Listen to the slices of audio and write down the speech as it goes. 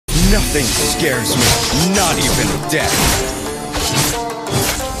Nothing scares me, not even death.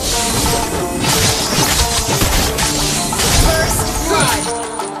 First blood.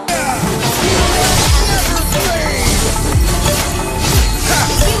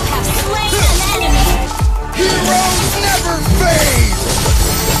 You have slain an enemy. Heroes never fade!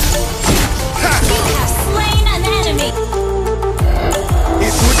 You have slain an enemy.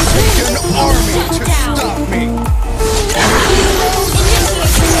 It would take an army to stop me.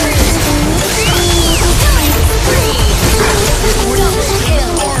 It would take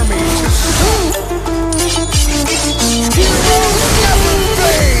an army to stop. Heroes never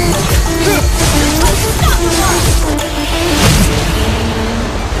fade!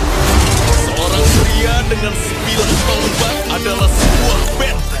 Seorang pria dengan 9 tombak adalah sebuah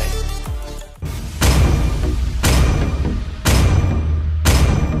benteng.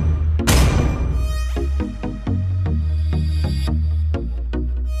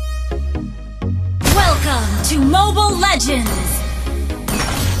 Welcome to Mobile Legends!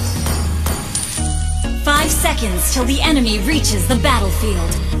 5 seconds till the enemy reaches the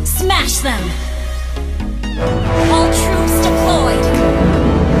battlefield. Smash them! All troops deployed!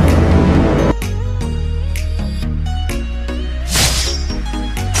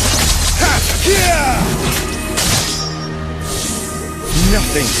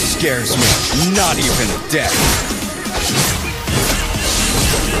 Nothing scares me, not even death.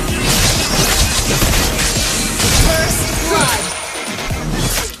 First blood!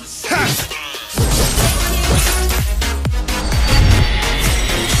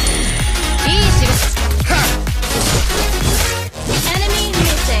 Enemy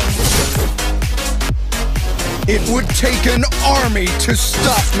missing. It would take an army to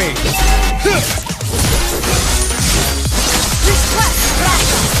stop me. Request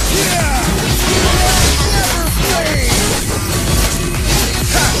backup. Never fade.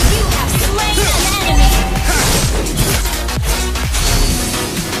 You have slain an enemy.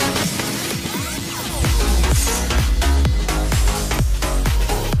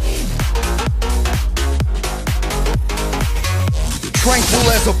 Tranquil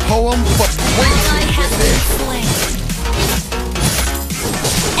as a poem, but Ally raging has been within. slain.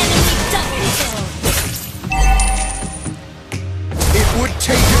 Enemy double kill. It would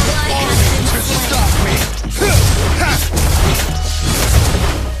take an army to stop me.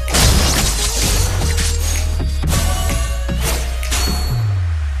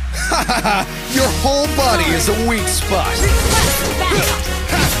 Your whole body is a weak spot. Request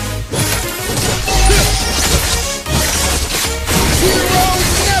backup. Heroes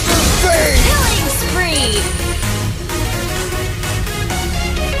never fade. Killing spree.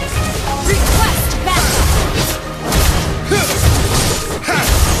 Request backup.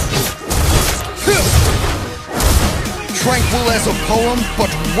 Tranquil as a poem, but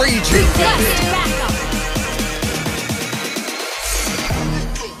raging Request within. backup.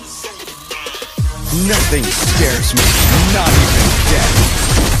 Nothing scares me, not even death.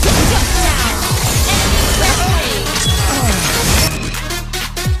 Shut down. Enemy rampage.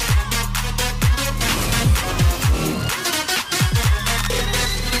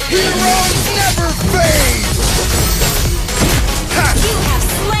 Heroes never fade. You have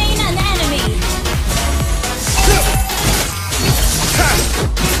slain an enemy.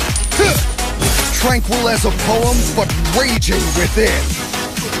 Tranquil as a poem, but raging within.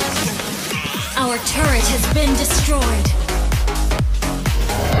 Our turret has been destroyed.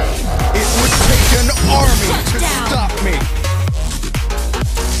 It would take an army Shut to down. stop me.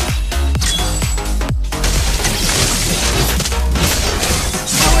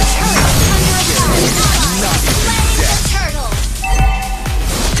 Our turret is under attack. Not even Slain the death. turtle.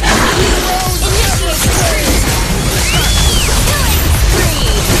 Initiate spree. Killing spree.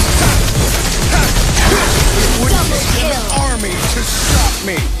 It would Double take kill. an army to stop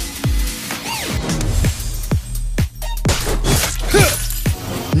me.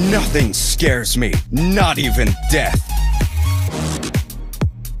 Nothing scares me, not even death.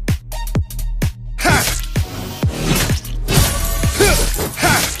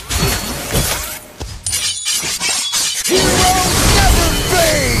 Heroes never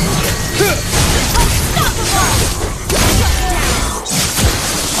fade. Unstoppable. Shut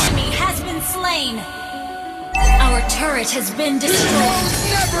down. Enemy has been slain. Our turret has been destroyed.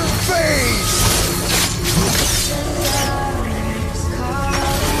 Heroes never fade.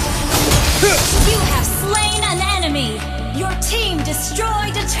 You have slain an enemy. Your team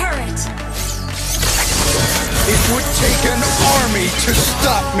destroyed a turret. It would take an army to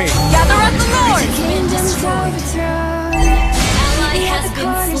stop me. Gather up the Lord. Kingdoms overthrown. Ally You has are the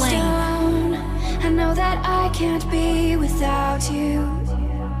been slain. cornerstone. I know that I can't be without you.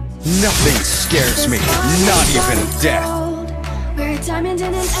 Nothing scares me, not even death. We're a diamond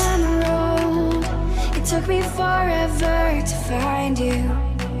and an emerald. It took me forever to find you.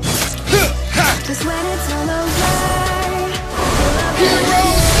 Cause when it's all over,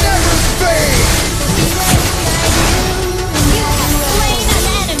 Heroes never fade! You have slain an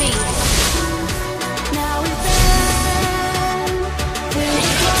enemy! now we've been through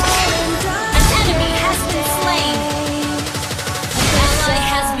fire and An enemy has been slain! An ally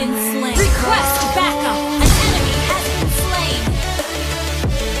has been slain! Request backup! An enemy has been slain!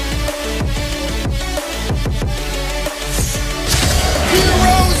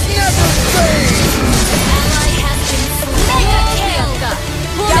 Heroes never fade! Ally has been slain! Mega kill!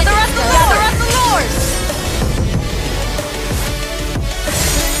 Gather up the lords!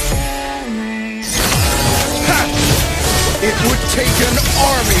 Ha! It would take an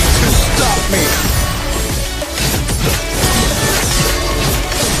army to stop me!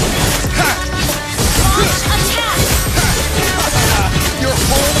 Ha! Launch attack! Your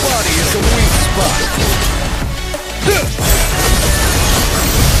whole body is a weak spot!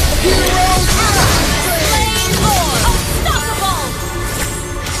 Heroes never fade! Slain lord! Unstoppable!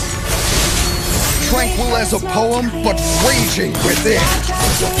 Tranquil as a poem, but raging within!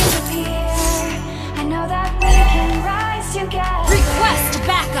 I know that we can rise together. Request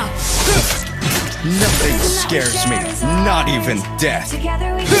backup! Nothing scares me, not even death!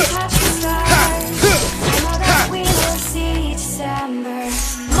 Together we can touch the stars. I know that we will see December.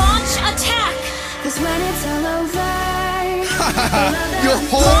 Launch attack! Cause when it's all over, Your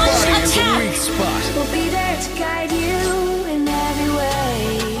whole Launch body is a attack! weak spot! we'll be there to guide you in every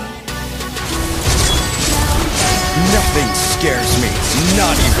way. Nothing scares me,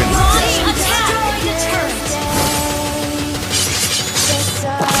 not even Launch death! attack! Destroy the turret!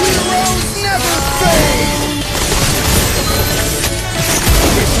 Heroes never fade!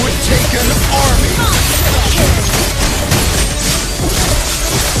 It would take an army!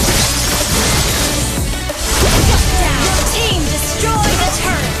 Down! Team destroy the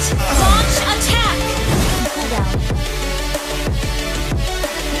turret! Launch attack! Cool down.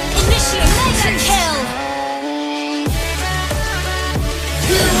 Initiate mega kill!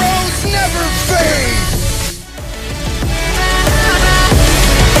 Heroes never fade!